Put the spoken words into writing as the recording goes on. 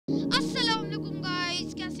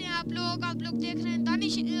आप लोग देख रहे हैं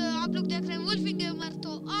दानिश, आप लोग देख रहे हैं वुल्फिंग गेमर।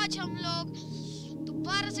 तो आज हम लोग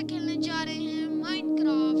दोबारा से खेलने जा रहे हैं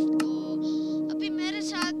माइनक्राफ्ट। तो अभी मेरे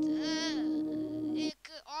साथ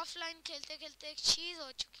एक ऑफलाइन खेलते खेलते एक चीज हो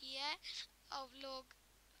चुकी है। अब लोग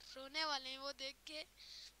रोने वाले हैं वो देख के,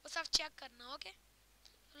 वो सब चेक करना। ओके,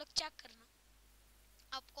 आप लोग चेक करना,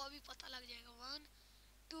 आपको अभी पता लग जाएगा। 1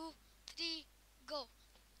 2 3 गो।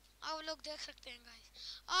 आप लोग देख सकते हैं गाइस,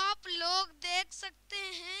 आप लोग देख सकते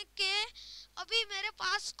हैं कि अभी मेरे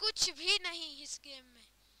पास कुछ भी नहीं इस गेम में।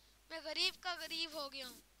 मैं गरीब का गरीब हो गया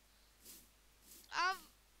हूँ। अब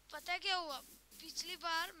पता क्या हुआ, पिछली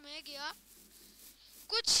बार मैं गया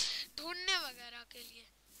कुछ ढूंढने वगैरह के लिए,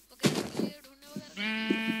 ढूंढने वगैरह के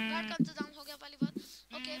लिए गार्ड का इंतजाम हो गया पहली बार।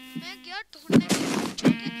 ओके, मैं गया ढूंढने के लिए,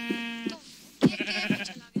 तो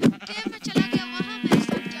केव में चला गया। वहाँ मेरे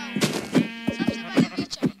साथ क्या हुआ, सबसे पहले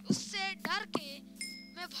विच आई, उससे डर के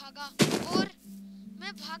मैं भागा और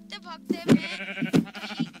मैं भागते भागते मैं कहीं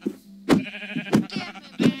केव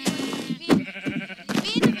में, बड़ी वाली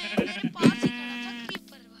रीवीन में मेरे पास ही खड़ा था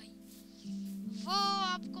क्रीपर भाई। वो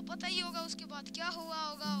आपको पता ही होगा उसके बाद क्या हुआ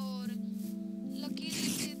होगा। और लकीली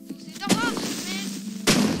दूसरी दफा मैं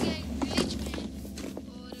गया एक विलेज में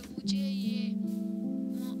और मुझे ये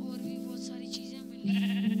वहाँ और भी बहुत सारी चीजें मिली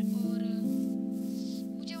और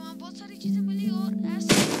मुझे वहाँ बहुत सारी चीजें मिली और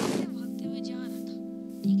ऐसे भागते भागते मैं जा रहा था।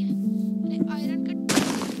 ठीक है, मैंने आयरन का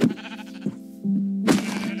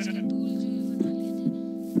टूल जो बना लिए थे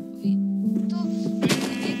अभी, तो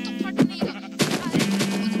एक तो फट नहीं रहा, आयरन के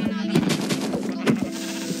टूल्स बना लिए थे। तो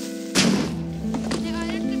मैंने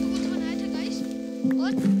आयरन के टूल्स बनाए थे गाइस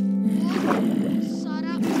और वो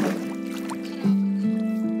सारा खराब हो गया।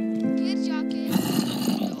 फिर जाके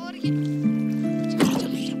और ये चप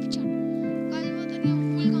चप चप चप गाइस, वो तो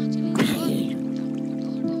फूल कहाँ चली गई। हटो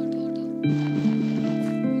हटो हटो हटो,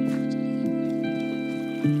 फूल कहाँ चली गई।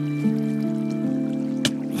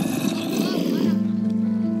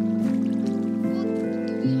 मारा वो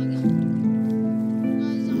तो भी आ गया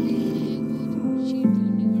गाइस। हमें एक और शीट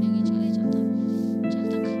ढूंढनी पड़ेगी। चल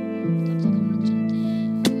तब तक हम लोग चलते हैं।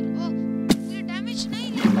 और ओ मुझे डैमेज नहीं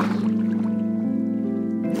लेना,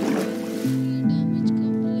 ये डैमेज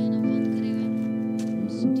कब लेना बंद करेगा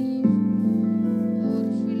स्टीव। और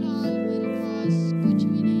फिलहाल मेरे पास कुछ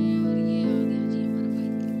भी नहीं है और ये आ गया जी हमारा भाई।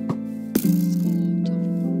 इसको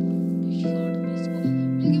शॉट में इसको मिल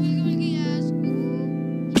गया यस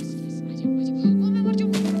यस। आजा ओ मैं मर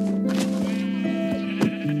जाऊंगा,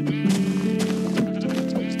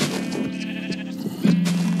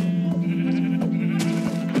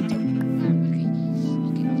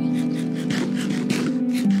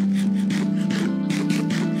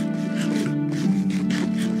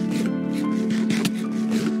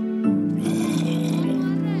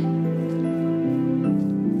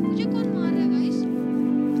 मुझे कौन मार रहा है गाइस।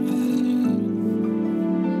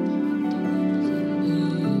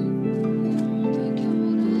 पे क्या हो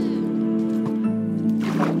रहा है,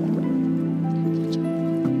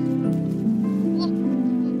 ओ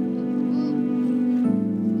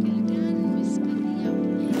किल्टन मिस कर दिया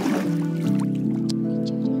आपने।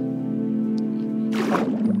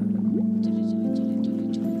 नीचे हो जाओ,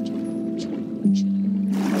 चलो।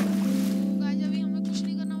 तो गाइस अभी हमें कुछ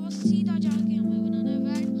नहीं करना, बस सीधा जाके हमें बनाना है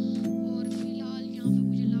बेड। और फिलहाल यहाँ पे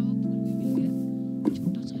मुझे लावा पूल भी मिल गया।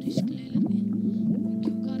 छोटा सा रिस्क ले लेते हैं। मैं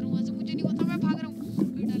क्यों कर रहा हूँ ऐसे मुझे नहीं पता, मैं भाग रहा हूँ,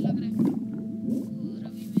 मुझे डर लग रहा है। और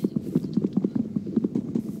अभी मैं जल्दी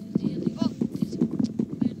जल्दी ओ तेज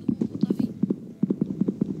मैं नूब होता भी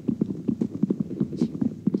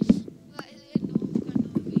गाइस, ये नूब का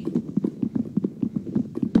नूब भी।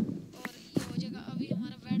 और ये हो जाएगा, अभी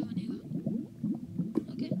हमारा बेड बनेगा।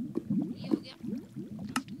 ओके, ये हो गया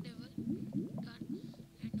crafting table done.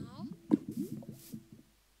 And now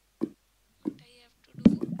what I have to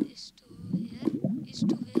do is to here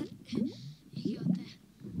ये क्या होता है।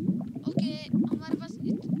 ओके, हमारे पास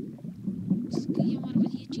ये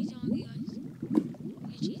चीजें आ गई गाइस।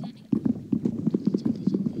 ये चीजें नहीं,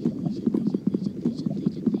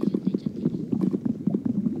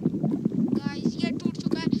 गाइस ये टूट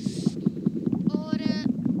चुका है और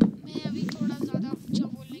मैं अभी थोड़ा ज़्यादा ऊंचा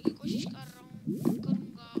बोलने की कोशिश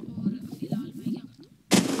करूँगा। और फिलहाल मैं क्या करता हूँ,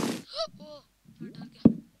 ओह मैं डर गया।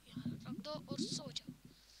 यहाँ रख दो और सो जाओ।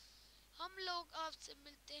 हम लोग आपसे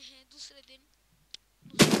मिलते हैं दूसरे दिन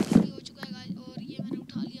भी हो चुका है गाइस। और ये मैंने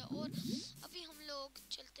उठा लिया और अभी हम लोग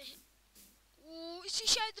चलते हैं। ओ इसी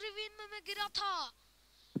शायद रिवीन में मैं गिरा था।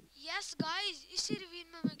 यस गाइस, इसी रिवीन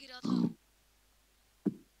में मैं गिरा था।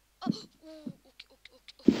 ओके ओके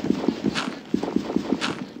ओके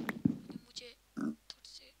मुझे थोड़ी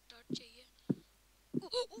से डर्ट चाहिए। No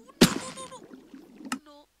no no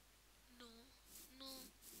no no no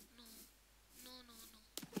no no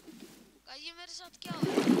मेरे साथ क्या हो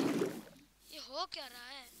रहा है? ये हो क्या रहा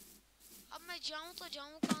है? अब मैं जाऊं तो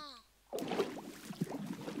जाऊं कहाँ?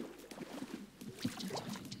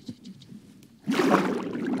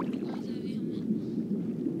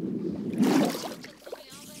 अभी हमें चलता हूँ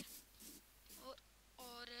यहाँ पे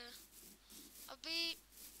और अभी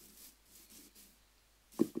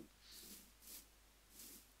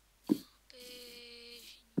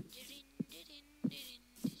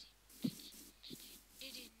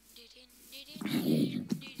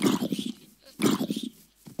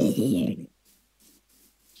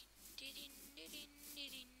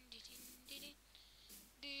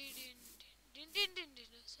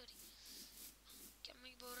सॉरी, क्या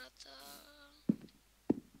मैं बोल रहा था?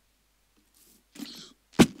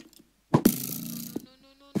 नो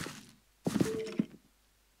नो नो नो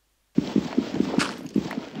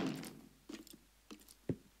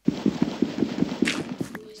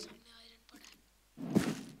भाई, सामने आयरन पड़ा है।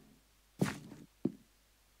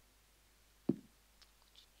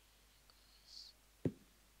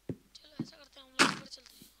 चलो ऐसा करते हैं, हम लोग ऊपर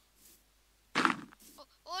चलते हैं।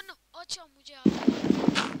 ओ नो, अच्छा मुझे आ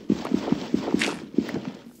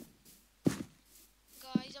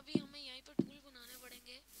गाइस, अभी हमें यहीं पर टूल बनाने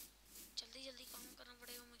पड़ेंगे, जल्दी जल्दी काम करना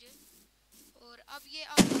पड़ेगा मुझे। और अब ये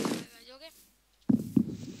आप गाइस, ओके?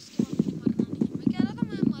 इसके बाद मुझे मरना नहीं है। मैं कह रहा था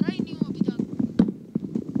मैं मरा ही नहीं हूँ अभी तक,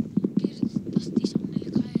 फिर दस्ती सामने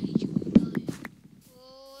लिखा है यू डाई।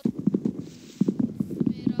 और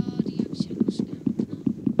मेरा रिएक्शन उस टाइम इतना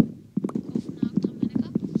खौफनाक था, मैंने कहा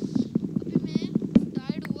अभी मैं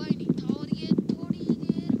डाइड हुआ ही नहीं था और ये थोड़ी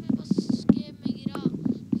देर में बस गेम में गिरा,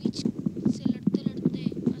 विच से लड़ते लड़ते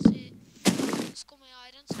ऐसे। उसको मैं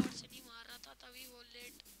आयरन स्वॉर्ड से नहीं मार रहा था, तभी वो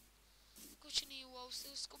लेट कुछ नहीं हुआ उससे,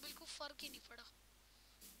 उसको बिल्कुल फर्क ही नहीं पड़ा।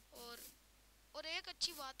 और एक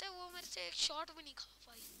अच्छी बात है, वो मेरे से एक शॉट भी नहीं खा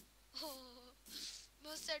पाई।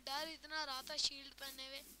 मैं उससे डर इतना रहा था शील्ड पहने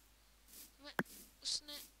हुए, मैं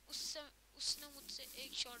उसने उससे उसने मुझसे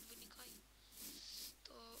एक शॉट भी नहीं खाई।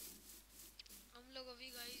 तो हम लोग अभी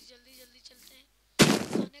गाइस जल्दी जल्दी चलते हैं,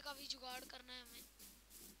 खाने का भी जुगाड़ करना है हमें।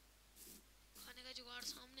 खाने का जुगाड़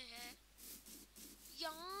सामने है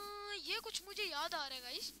यहाँ। ये कुछ मुझे याद आ रहा है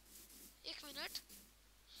गाइस, एक मिनट।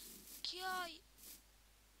 क्या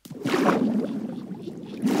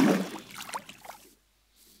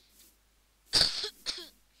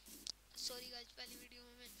सॉरी गाइस, पहली वीडियो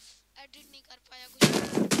में मैं एडिट नहीं कर पाया कुछ।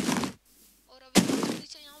 और अभी जल्दी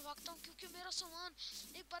से यहाँ भागता हूँ क्योंकि मेरा सामान,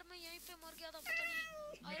 एक बार मैं यहीं पे मर गया था, पता नहीं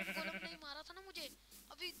आयरन गोलम नहीं मारा था ना मुझे,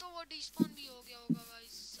 अभी तो वो डिस्पॉन भी हो गया होगा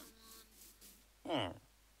गाइस सामान।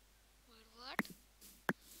 What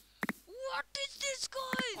what is this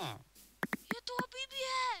guys? ये तो अभी भी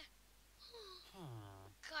है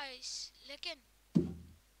गाइस, लेकिन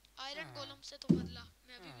आयरन गोलम से तो बदला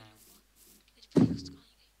मैं अभी भी लूंगा। मेरी पिकाक्स कहाँ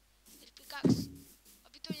गई? मेरी पिकाक्स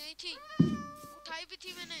अभी तो यहीं थी, उठाई भी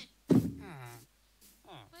थी मैंने।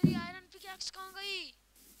 मेरी आयरन पिकाक्स कहाँ गई?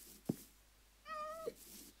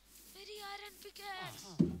 मेरी आयरन पिकाक्स,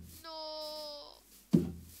 नो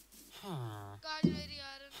गाइस, मेरी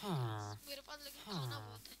आयरन पिकाक्स मेरे पास, लेकिन खाना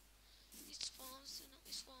बहुत है इस फार्म से ना,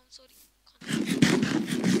 इस फार्म सॉरी खाना।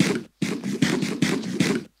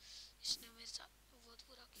 इसने मेरे साथ बहुत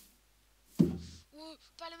बुरा किया। वो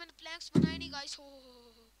पहले मैंने प्लैंक्स बनाए नहीं गाइस, हो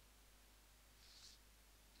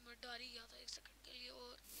मैं डर ही गया था एक सेकंड के लिए।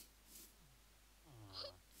 और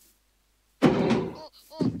ओ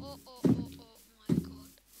ओ ओ ओ ओ ओ माय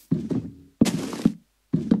गॉड,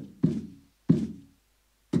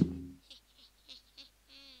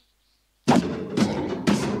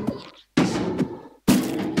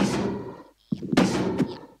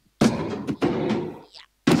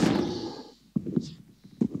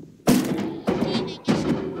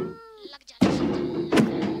 लग जा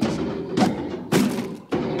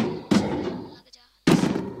लग जा।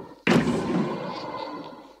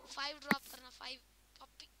 5 ड्रॉप करना, 5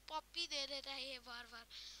 पॉपी पॉपी दे देता है ये बार बार।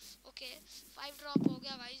 ओके 5 ड्रॉप हो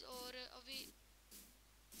गया गाइस। और अभी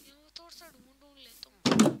ये थोड़ा सा ढूंढ लेता हूँ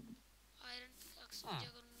आयरन पिकाक्स मुझे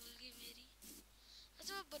अगर मिल गई मेरी।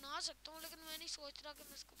 अच्छा मैं बना सकता हूँ, लेकिन मैं नहीं सोच रहा कि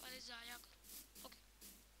मैं इसको पहले ज़ाया करूँ। ओके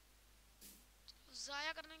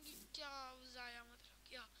ज़ाया करने की क्या, ज़ाया मतलब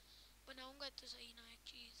क्या, बनाऊंगा तो सही ना एक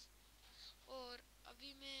चीज़। और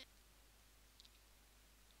अभी मैं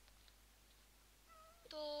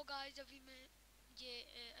तो गाइस अभी मैं ये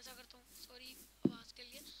ऐसा करता हूँ, सॉरी आवाज़ के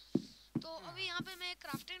लिए। तो अभी यहाँ पे मैं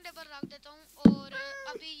क्राफ्टिंग टेबल रख देता हूँ, और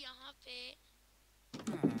अभी यहाँ पे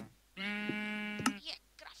ये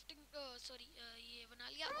क्राफ्टिंग सॉरी ये बना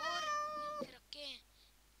लिया, और यहाँ पे रखे हैं,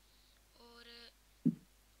 और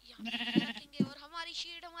यहाँ पे रखेंगे, और हमारी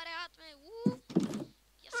शील्ड हमारे हाथ में।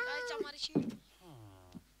 यस गाइस, हमारी शील्ड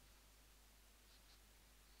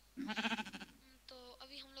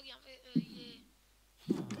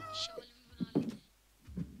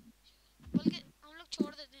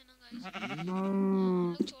हम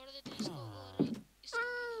लोग छोड़ देते हैं इसको और इसको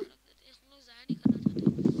भी यहाँ रख देते हैं। हम लोग ज़ाया नहीं करना चाहते।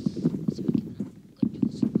 वैसे मैं कितना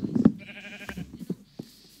कंजूस हूँ गाइस,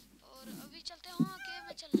 और अभी चलते हैं। हाँ केव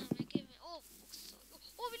में चलना है हमें, केव में। ओ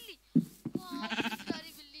ओ बिल्ली, वाह कितनी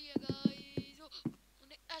प्यारी बिल्ली है गाइस।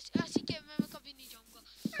 ऐसी केव में मैं कभी नहीं जाऊँगा।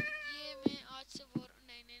 ये मैं आज से बोर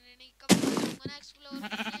नहीं कभी नहीं जाऊँगा ना एक्सप्लोर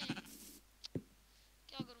करने।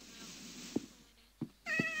 क्या करूँ मैं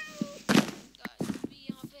गाइस। अभी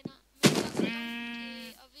यहाँ पे ना मैं क्या करता हूँ कि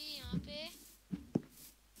अभी यहाँ पे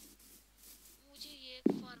मुझे ये एक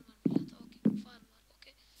फार्मर मिला था। ओके फार्मर,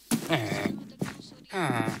 ओके इसको मैं देखता हूँ। सॉरी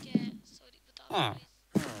क्या है, सॉरी बता दो प्लीज।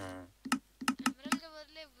 एमरल्ड के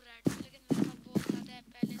बदले ब्रेड, लेकिन मेरे पास बहुत ज़्यादा है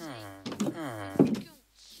पहले से ही। क्यों?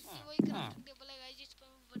 ये वही क्राफ्टिंग टेबल है गाइस जिस पर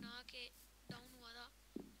मैं बना के डाउन हुआ था,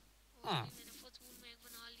 और अभी मैंने फजूल में एक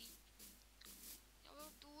बना ली। अब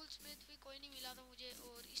टूल्स में भी कोई नहीं मिला था मुझे,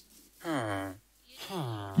 और इस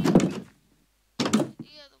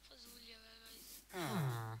ये तो फजूल जगह है गाइस।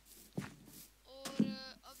 और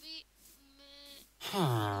अभी मैं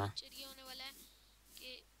चाहिए होने वाला है कि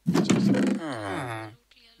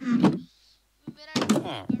लूट लिया। मेरा बेड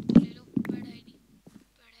तो ले लो, बेड है नहीं,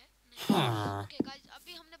 बेड है नहीं। ओके गाइस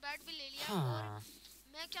अभी हमने बेड भी ले लिया, और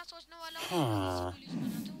मैं क्या सोचने वाला हूँ पुलिस बनाते हैं।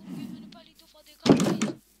 ये मैंने पहली दफा देखा है,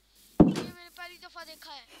 ये मैंने पहली दफा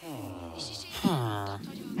देखा है। इसी से डरता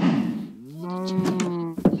था जाके। बहुत अच्छा है,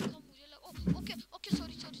 मैंने देखा मुझे लगा okay okay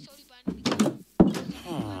sorry sorry sorry पानी निकाल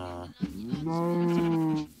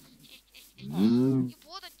ये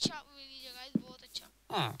बहुत अच्छा मेरी जगह है, बहुत अच्छा।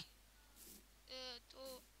 तो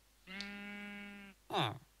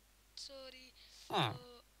सॉरी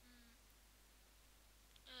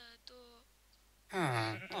तो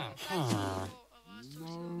गाइस आवाज थोड़ी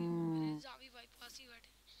सी होगी, मेरे जावी भाई पास ही बैठे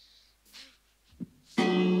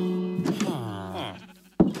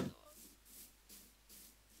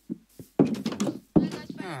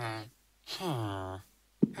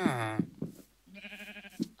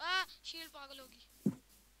शील्ड पागल होगी।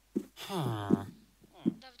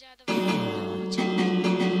 दब जा घर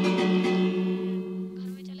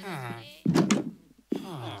में चले गए।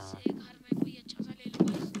 से घर में कोई अच्छा सा ले लो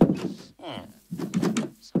गाइस।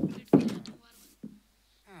 सबमिट कर जाता हूँ बार बार।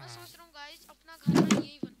 मैं सोच रहा हूँ गाइस अपना घर ना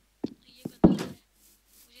यही बन, ये गंदा घर है,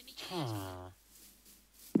 मुझे नहीं चाहिए ऐसा घर।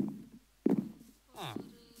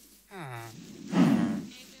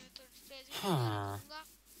 और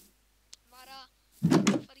हमारा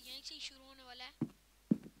सफर यहीं से ही शुरू होने वाला है,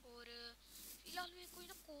 और फिलहाल मैं कोई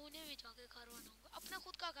ना कोने में जाके घर बनाऊंगा, अपना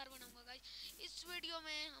खुद का घर बनाऊंगा गाइस। इस वीडियो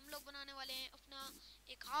में हम लोग बनाने वाले हैं अपना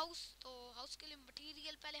एक हाउस। तो हाउस के लिए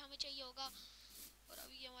मटेरियल पहले हमें चाहिए होगा, और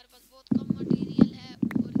अभी हमारे पास बहुत कम मटेरियल है,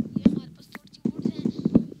 और ये हमारे पास थोड़ी सी वुड्स हैं।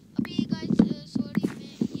 अभी गाइस सॉरी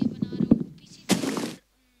मैं ये बना रहा हूँ पीसी पे,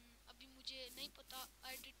 अभी मुझे नहीं पता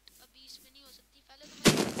एडिट अभी इसमें नहीं हो सकती। पहले तो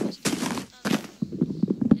मैं बता रहा हूँ,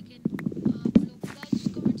 लेकिन आप लोग गाइस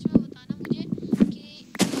कमेंट्स में बताना मुझे कि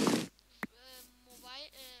मोबाइल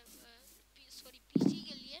सॉरी पीसी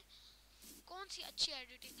के लिए कौन सी अच्छी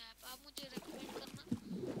एडिटिंग ऐप आप मुझे रेकमेंड करना। तो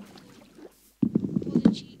बहुत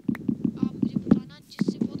अच्छी आप मुझे बताना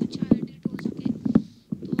जिससे बहुत अच्छा एडिट हो सके।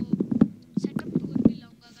 तो सेटअप टूर भी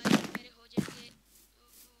लाऊंगा गाइस, मेरे हो जाएंगे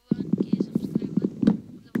 1K सब्सक्राइबर,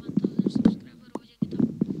 मतलब 1000 सब्सक्राइबर हो जाएंगे तब,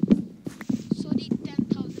 सॉरी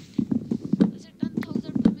 10,000। वैसे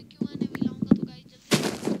 10,000 पर मैं Q&A भी लाऊंगा। तो गाइस जल्दी से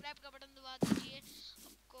सब्सक्राइब का बटन दबा दीजिए,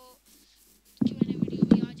 आपको Q&A वीडियो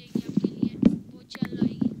भी आ जाएगी आपके लिए, बहुत जल्द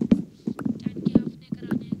आएगी। 10K आपने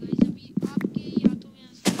कराने हैं गाइस, अभी आपके हाथों में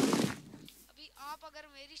आसान। अभी आप अगर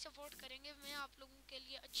मेरी सपोर्ट करेंगे मैं आप लोगों के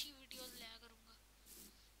लिए अच्छी वीडियोस लाया करूँगा।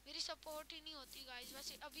 मेरी सपोर्ट ही नहीं होती गाइस,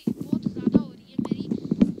 वैसे अभी बहुत ज़्यादा हो रही है मेरी।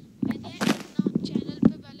 मैंने अपना चैनल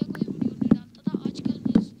पे पहले कोई वीडियो नहीं डालता था, आजकल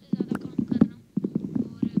मैं उस पर ज़्यादा काम कर रहा हूँ।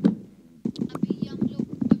 और अभी हम लोग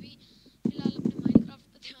अभी फ़िलहाल अपने माइनक्राफ्ट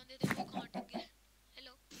पे ध्यान देते हैं। वो कहाँ अटक गया है?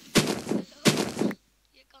 हेलो हेलो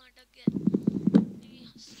ये कहाँ अटक गया है? ये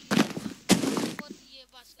हंसी और ये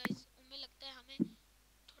बस गाइस उनमें लगता है हमें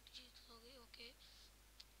थोड़ी चीज़ हो गई। ओके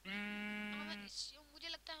मुझे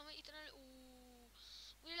लगता है हमें इतना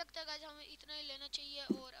मुझे लगता है गाइस हमें इतना ही लेना चाहिए।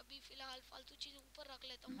 और अभी फ़िलहाल फालतू चीज़ें ऊपर रख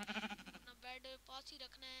लेता हूँ, अपना बेड पास ही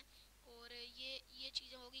रखना है। और ये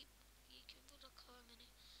चीज़ें होगी, ये क्यों तो रखा है मैंने,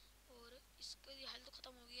 और इसका हेल्थ तो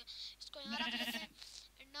ख़त्म हो गया, इसको यहाँ रख लेते हैं।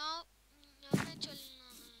 एंड नाउ हमें चलना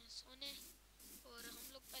है सोने, और हम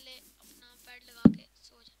लोग पहले अपना बेड लगा के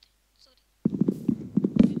सो जाते हैं। सॉरी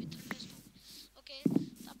अभी भी थंडरस्टॉर्म। ओके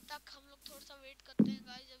तब तक हम लोग थोड़ा सा वेट करते हैं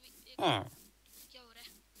गाइस। अभी एक क्या हो रहा है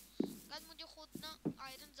गाइस, मुझे खुद ना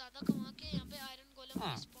आयरन ज़्यादा कमा के यहाँ पे आयरन गोलम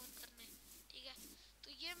स्पॉन करने हैं, ठीक है।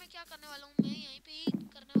 तो ये मैं क्या करने वाला हूँ, मैं यहीं पे ही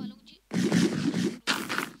करने वाला हूँ जी।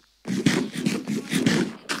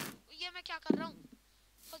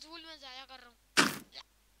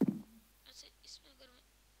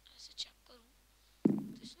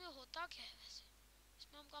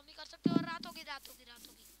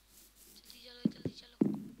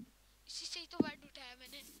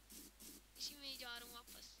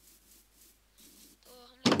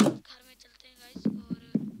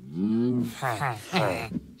 अरे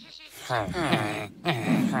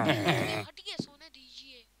हटिए, सोने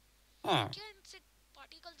दीजिए। क्या इनसे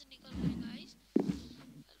पार्टिकल्स निकल रहे हैं गाइस?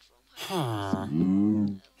 फ्रॉम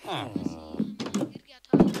मैं गिर गया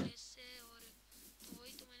था इस प्लेस से, और तो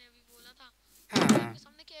वही तो मैंने अभी बोला था आपके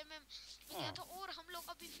सामने कि मैं गया था। और हम लोग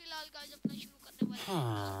अभी फिलहाल गाइस अपना शुरू करने वाले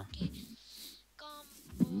हैं घर के काम।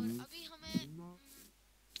 और अभी हमें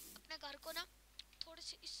अपने घर को ना थोड़े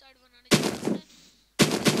से इस साइड बनाने चाहिए। हमने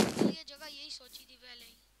ये जगह यही सोची थी पहले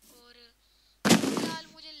ही। और फिलहाल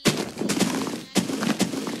मुझे लैंड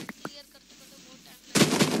क्लियर करते करते बहुत टाइम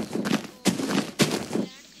लगेगा, तो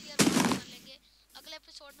लैंड क्लियर बाद कर लेंगे। अगले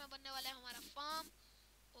एपिसोड में बनने वाला है हमारा फार्म,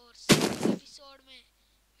 और सेकंड एपिसोड में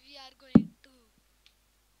we are going to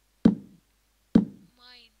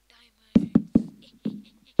mine diamonds.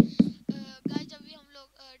 Guys जब भी हम लोग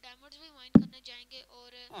डायमंड्स भी माइन करने जाएंगे,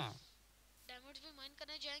 और डायमंड्स भी माइन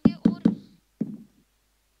करने जाएंगे। और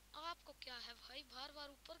आपको क्या है भाई, बार बार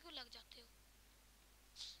ऊपर क्यों लग जाते हो?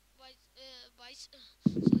 बाईस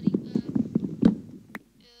सॉरी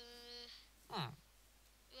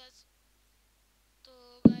बस। तो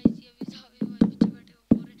गाइस ये भी था, अभी भाई पीछे बैठे हो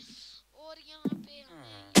बोल रहे। और यहाँ पे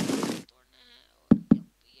हमें ये तोड़ना है, और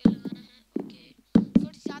ये लगाना है। ओके,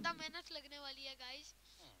 थोड़ी ज़्यादा मेहनत लगने वाली है गाइस,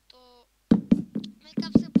 तो मैं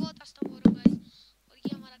कब से बहुत आस्था बोल रहा हूँ गाइस। और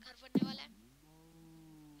ये हमारा घर बनने वाला है।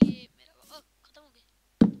 ये मेरा खत्म हो गया,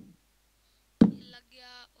 ये लग गया,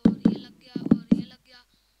 और ये लग गया, और ये लग गया।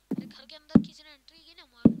 मेरे घर के अंदर किसी ने एंट्री की ना,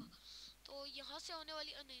 मारूंगा। तो यहाँ से होने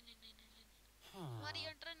वाली नहीं नहीं नहीं नहीं नहीं, हमारी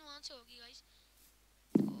एंट्री वहाँ से होगी गाइस।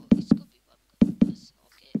 तो इसको भी बंद कर दो बस।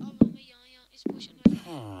 ओके, अब हमें यहाँ इस पोर्शन में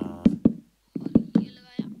और ये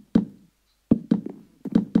लगाया।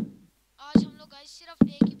 आज हम लोग गाइस सिर्फ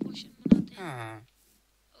एक ही पोर्शन बनाते हैं,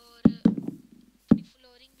 और अपनी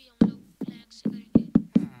फ्लोरिंग भी हम लोग ब्लैक से करेंगे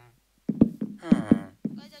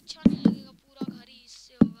गाइस। अच्छा नहीं लगेगा, पूरा घर ही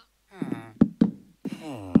इससे होगा।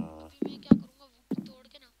 अभी मैं क्या करूँगा, वुड तोड़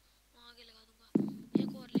के ना वहाँ आगे लगा दूंगा।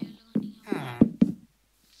 एक और लेयर लगानी है,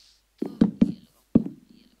 तो ये लगाऊंगा,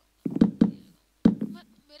 ये लगाऊंगा, ये लगाऊंगा।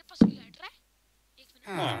 मेरे पास ही लाइटर है, एक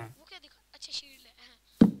मिनट। वो क्या दिखा, अच्छा शील्ड है।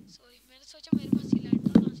 सॉरी, मैंने सोचा मेरे पास ही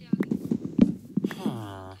लाइटर कहाँ से आ गई।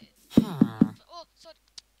 ओ सॉरी,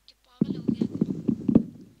 ये पागल हो गया।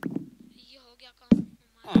 ये हो गया काम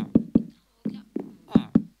हमारा, इतना हो गया।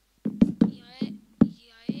 ये आए, ये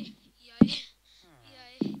आए, ये आए, ये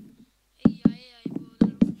आए, ये आए बोल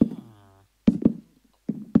रहा हूँ।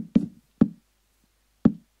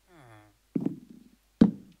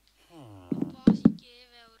 पास ही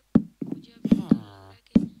केव है, और मुझे अभी पता लग रहा है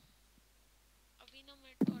कि अभी ना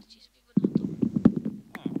मैं टॉर्चेस भी बनाता हूँ।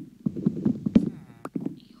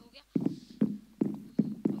 ये हो गया।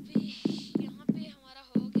 अभी यहाँ पे हमारा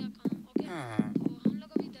हो गया काम। ओके, तो हम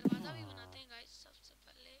लोग अभी दरवाज़ा भी बनाते हैं गाइस। सबसे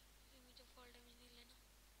पहले मुझे फॉल डैमेज नहीं लेना।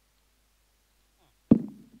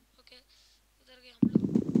 ओके, उधर गए हम लोग,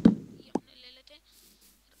 ये हमने ले लेते हैं।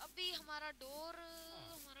 और अभी हमारा door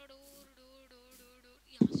door door door door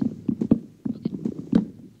यहाँ से। ओके,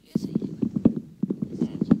 ये सही जगह, ये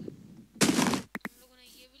सही जगह। हम लोगों ने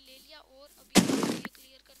ये भी ले लिया, और अभी ये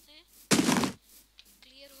क्लियर करते हैं।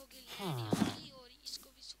 क्लियर हो गई लैंड यहाँ की, और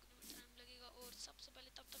इसको भी सूखने में टाइम लगेगा। और सबसे पहले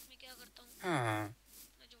तब तक मैं क्या करता हूँ,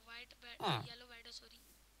 जो वाइट येलो वाइट है सॉरी,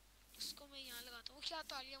 उसको मैं यहाँ लगाता हूँ। क्या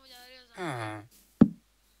तालियां बजा रहे हो,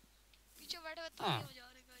 पीछे बैठे हुए तालियां बजा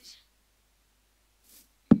रहे गाइस।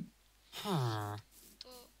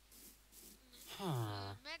 तो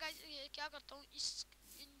मैं गाइस ये क्या करता हूँ, इस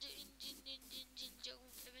इन जिन जगहों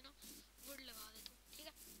पे ना वुड लगा देता हूँ, ठीक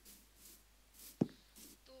है।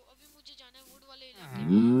 तो अभी मुझे जाना है वुड वाले इलाके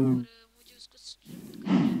में, और मुझे उसको स्ट्रिप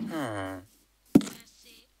करना है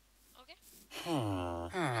ऐसे। ओके,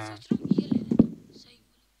 मैं सोच रहा हूँ ये ले लेता हूँ, सही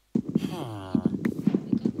बोला,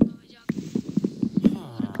 करूँगा मैं जाके।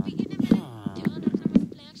 और अभी इन्हें मैंने ध्यान रखना, मैंने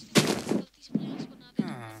प्लैंक्स नहीं बनाए, गलती से प्लैंक्स बना देता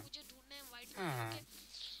हूँ। और मुझे ढूंढने हैं वाइट वाले। ओके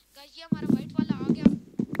गाइस, ये हमारा वाइट वाला आ गया,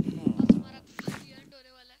 बस हमारा घर भी एंड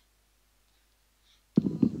होने वाला है। तो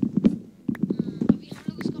अभी हम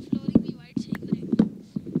लोग उसका फ्लोरिंग भी वाइट से ही करेंगे,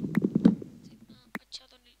 इतना अच्छा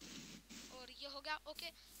तो नहीं। और ये हो गया। ओके,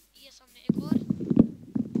 ये सामने एक और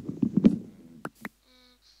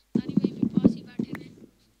नानी भाई भी पास ही बैठे हुए।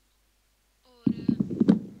 और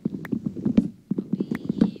अभी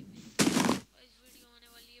ये इस वीडियो आने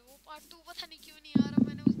वाली है, वो पार्ट 2 पता नहीं क्यों नहीं आ रहा।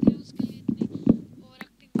 मैंने उस दिन उसके लिए इतनी ओवर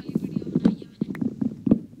एक्टिंग वाली वीडियो बनाई है मैंने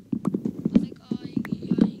कहा आएगी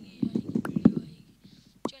आएगी आएगी वीडियो आएगी।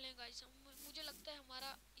 चलें गाइस, मुझे लगता है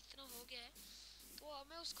हमारा इतना हो गया है, तो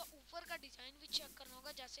हमें उसका ऊपर का डिज़ाइन भी चेक करना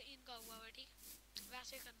होगा, जैसे इनका हुआ है ठीक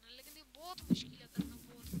वैसे करना है। लेकिन ये बहुत मुश्किल है करना,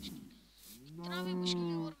 बहुत मुश्किल, इतना भी मुश्किल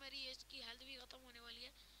है। और मेरी इसकी हेल्थ भी ख़त्म होने वाली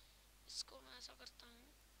है, इसको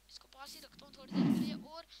पास ही रखता हूँ थोड़ी देर के लिए।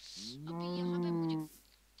 और अभी यहाँ पे मुझे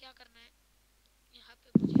क्या करना है, यहाँ पे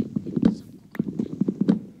मुझे इन सबको काटना है।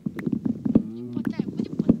 मुझे पता है,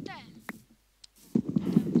 मुझे पता है,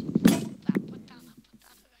 पता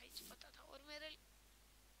था गाइस, पता था। और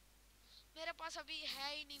मेरे पास अभी है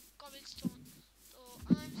ही नहीं कॉबलस्टोन, तो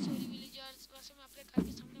आई एम सॉरी विलेजर्स। वैसे मैं अपने घर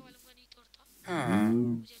के सामने वालों का नहीं तोड़ता,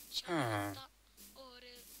 मुझे अच्छा नहीं लगता। और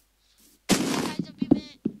गाइस अभी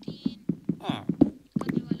मैं 3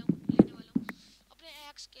 करने वाला हूँ, लेने वाला हूँ अपने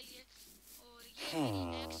एक्स के लिए। और ये मेरी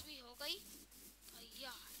एक्स भी हो गई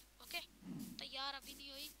तैयार। ओके, तैयार अभी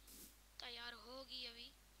नहीं हुई, तैयार होगी अभी।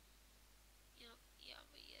 यहाँ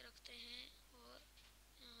पे ये रखते हैं और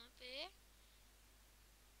यहाँ पे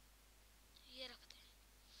ये रखते हैं।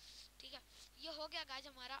 ठीक है, ये हो गया गाइस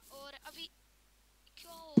हमारा। और अभी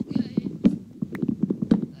क्या हो गया है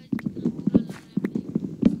गाइस, कितना बुरा लग रहा है मुझे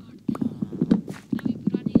काटते हुए। इतना भी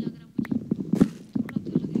बुरा नहीं लग रहा मुझे, थोड़ा तो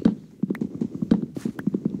लगेगा ना।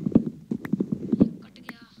 ये कट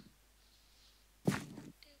गया,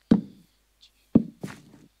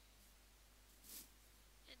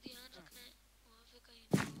 ध्यान रखना है वहाँ पे कहीं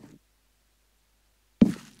ना हो।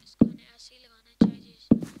 इसको मैंने ऐसे ही लगाना है, चाहे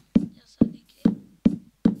जैसा दिखे।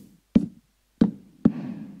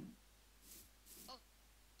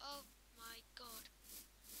 ओह माय गॉड,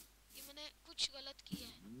 ये मैंने कुछ गलत किया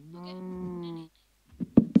है। ओके, नहीं नहीं नहीं,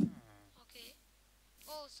 okay,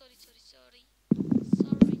 oh sorry sorry sorry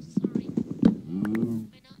sorry sorry.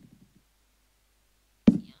 मैं ना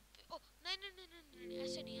यहाँ पे, ओह नहीं नहीं नहीं नहीं नहीं,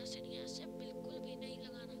 ऐसे नहीं ऐसे नहीं, ऐसे बिल्कुल भी नहीं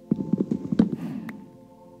लगाना।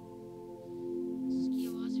 इसकी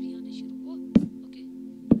आवाज भी आनी शुरू। ओह ओके,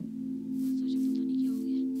 मैं सोचा पता नहीं क्या हो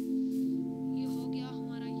गया। ये हो गया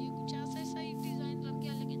हमारा, ये कुछ ऐसा सही डिजाइन लग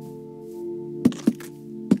गया, लेकिन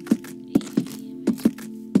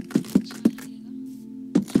अच्छा लगेगा।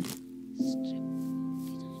 स्ट्रिप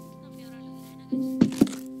डिजाइन कितना प्यारा लग रहा है ना गाइस।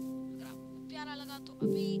 अगर आपको प्यारा लगा तो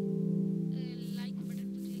अभी लाइक बटन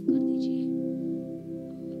पे क्लिक कर दीजिए।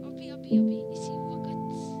 और अभी अभी अभी इसी वक्त,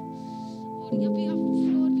 और अभी आप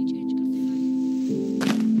फ्लोर भी चेंज करते हैं गाइस।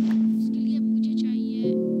 इसके लिए मुझे चाहिए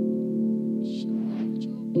शवल,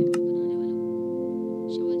 जो कि मैं बनाने वाला हूँ।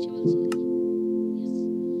 Shovel shovel sorry, yes,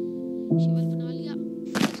 shovel बना लिया।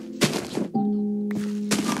 शुरू कर दो।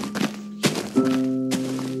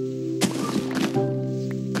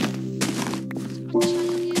 अच्छा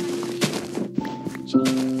लगेगा ये, अच्छा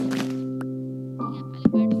लगेगा। ठीक है, पहले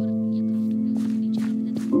बेड और ये क्राफ्टिंग टेबल नीचे रख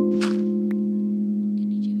देता हूँ, इनके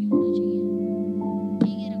नीचे भी होना चाहिए।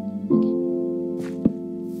 ठीक है, रख दो।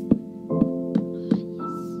 ओके,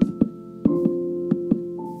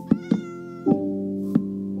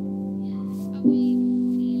 यस, अभी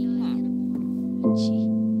फील आ रही है ना अच्छी।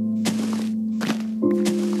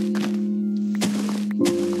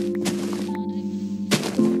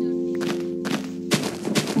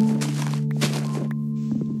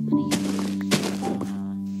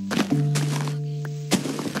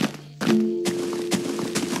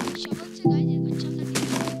 शवल से गाइस एक अच्छा सा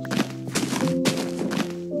डिजाइन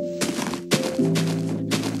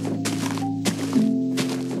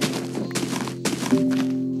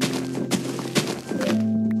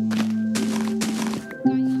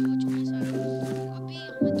गाइस हो चुका है सारा। अभी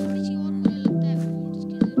हमें थोड़ी सी और, मुझे लगता है वुड्स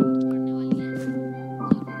की जरूरत पड़ने वाली है।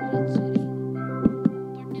 जरूरत सॉरी पड़ने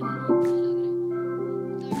वाली है, मुझे लग रहा है।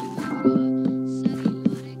 ताकि मेरा सर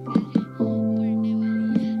हिला रहे कह रहे पड़ने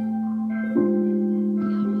वाली है,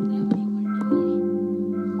 क्या मतलब नहीं पड़ने वाली।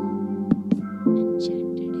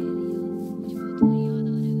 एन्चेंटेड एरिया मुझे बहुत वो याद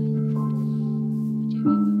आ रहा है गाइस, मुझे भी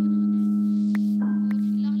वो बनाना है। और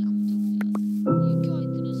फिलहाल हम तो ये क्यों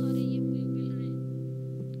इतने सारे ये मुझे मिल रहे हैं।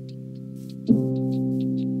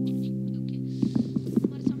 ओके,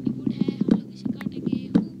 हमारे सामने वुड है, हम लोग इसे काटेंगे।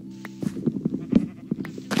 वुड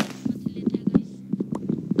काटते हुए मजे लेते हैं गाइस।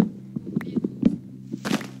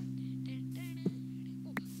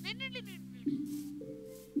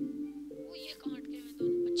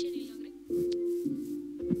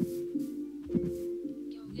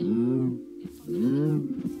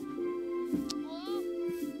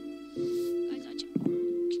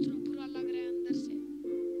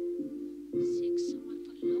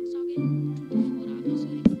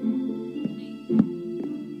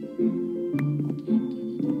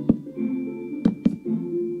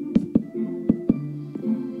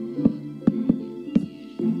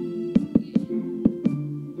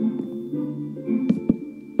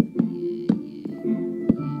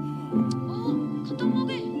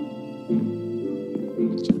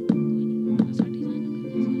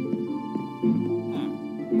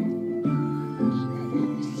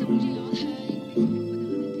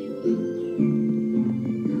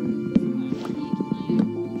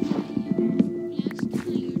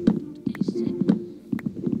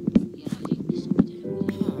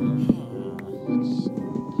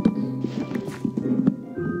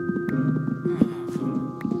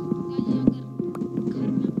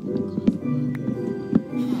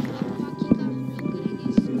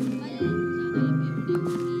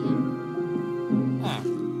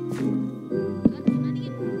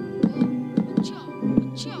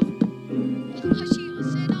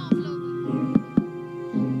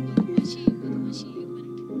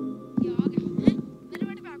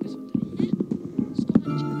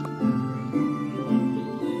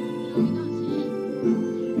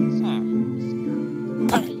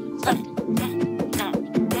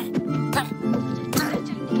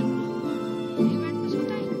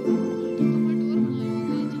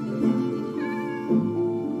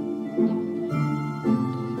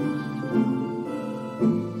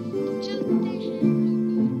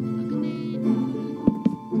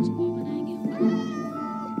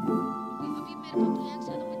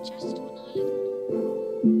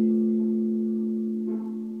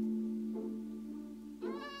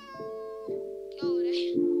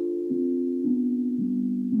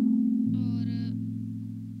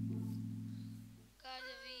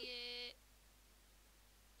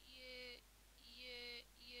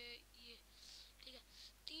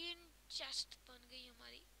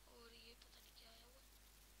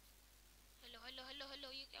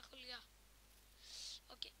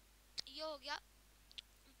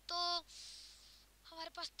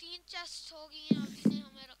 पास 3 चेस्ट हो गई हैं, अब इन्हें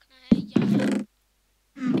हमें रखना है यहाँ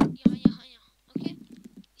ओके।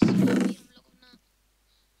 इसमें अभी हम लोग अपना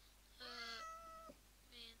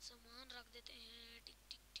मेन सामान रख देते हैं। टिक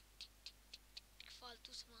टिक टिक टिक टिक टिक टिक,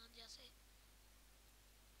 फालतू सामान जैसे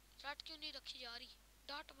डाट क्यों नहीं रखी जा रही।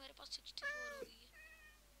 डाट मेरे पास 64 हो गई है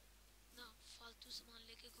ना, फालतू सामान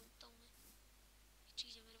लेके घूमता हूँ मैं, ये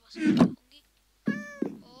चीजें मेरे पास होंगी।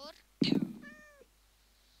 और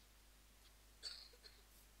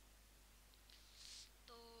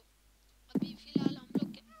तो अभी फिलहाल हम लोग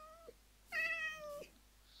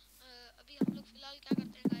क्या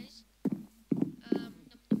करते हैं गाइस,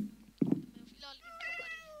 फिलहाल इंट्रो कर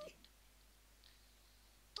ही लेते हैं।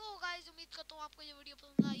 तो गाइस उम्मीद करता हूँ आपको ये वीडियो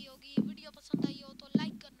पसंद आई होगी। वीडियो पसंद आई हो तो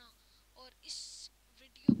लाइक करना, और इस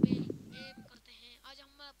वीडियो पे एम करते हैं, आज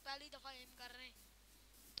हम पहली दफ़ा एम कर रहे हैं,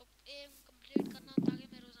 तो एम कंप्लीट करना ताकि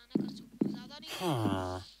मैं रोज़ाना कर सकूँ, ज़्यादा नहीं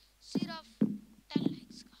करना, सिर्फ 10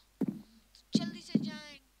 लाइक्स का। तो जल्दी से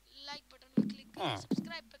जाएं, लाइक बटन पे क्लिक करें,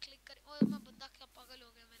 सब्सक्राइब पे क्लिक करें। और मैं बंदा क्या पागल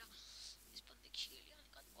हो गया मेरा, इस बंदे की शेलियाँ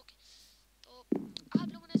निकाल। ओके, तो आप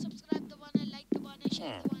लोगों ने सब्सक्राइब दबाना है, लाइक दबाना है,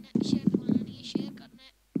 शेयर दबाना है, शेयर दबाना नहीं है, शेयर करना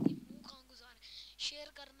है, ये मुंह कहाँ गुजार है, शेयर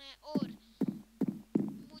करना है, और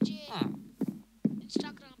मुझे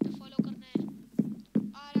इंस्टाग्राम पे फॉलो करना है,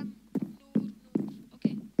 RM नूर।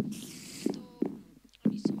 ओके, तो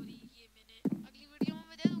अभी सॉरी, ये मैंने अगली वीडियो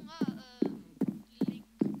में दे दूंगा लिंक,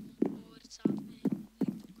 और साथ में लिख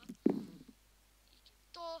दूंगा।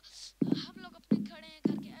 तो हम लोग अपने खड़े हैं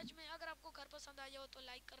घर के एज में। अगर आपको घर पसंद आ जाओ तो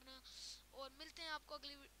लाइक करना, और मिलते हैं आपको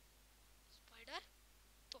अगली स्पाइडर,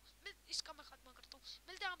 तो इसका मैं खात्मा करता हूँ।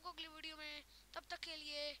 मिलते हैं आपको अगली वीडियो में, तब तक के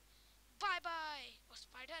लिए बाय बाय। और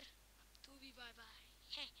स्पाइडर, अब तू भी बाय बाय।